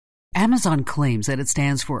Amazon claims that it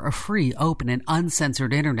stands for a free, open, and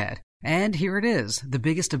uncensored internet. And here it is, the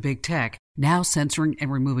biggest of big tech, now censoring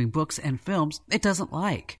and removing books and films it doesn't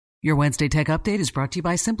like. Your Wednesday Tech Update is brought to you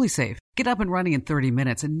by SimpliSafe. Get up and running in 30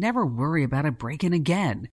 minutes and never worry about it breaking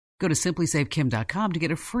again. Go to simplysafekim.com to get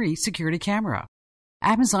a free security camera.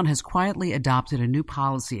 Amazon has quietly adopted a new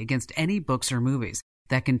policy against any books or movies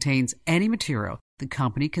that contains any material the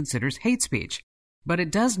company considers hate speech. But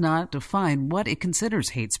it does not define what it considers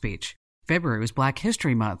hate speech. February was Black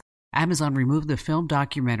History Month. Amazon removed the film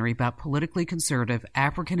documentary about politically conservative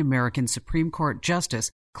African-American Supreme Court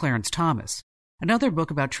Justice Clarence Thomas. Another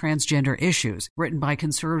book about transgender issues, written by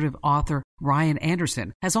conservative author Ryan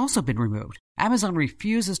Anderson, has also been removed. Amazon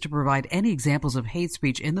refuses to provide any examples of hate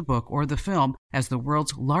speech in the book or the film as the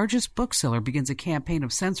world's largest bookseller begins a campaign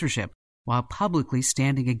of censorship while publicly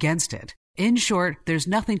standing against it. In short, there's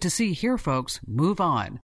nothing to see here, folks. Move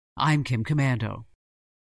on. I'm Kim Commando.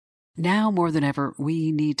 Now more than ever,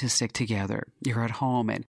 we need to stick together. You're at home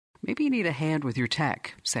and maybe you need a hand with your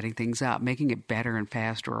tech, setting things up, making it better and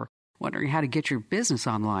faster, or wondering how to get your business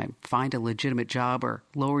online, find a legitimate job, or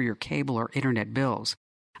lower your cable or internet bills.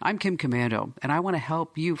 I'm Kim Commando, and I want to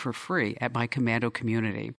help you for free at my Commando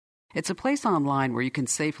community. It's a place online where you can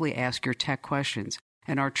safely ask your tech questions,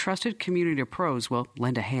 and our trusted community of pros will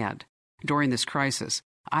lend a hand. During this crisis,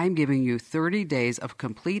 I'm giving you 30 days of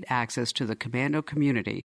complete access to the Commando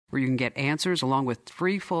community, where you can get answers along with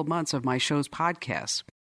 3 full months of my show's podcasts.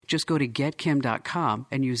 Just go to getkim.com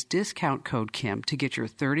and use discount code KIM to get your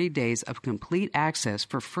 30 days of complete access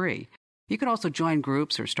for free. You can also join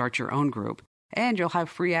groups or start your own group, and you'll have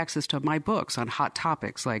free access to my books on hot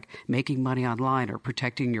topics like making money online or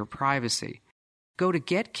protecting your privacy. Go to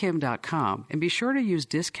getkim.com and be sure to use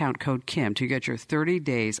discount code KIM to get your 30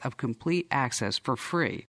 days of complete access for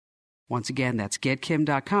free. Once again, that's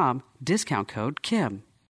getkim.com, discount code KIM.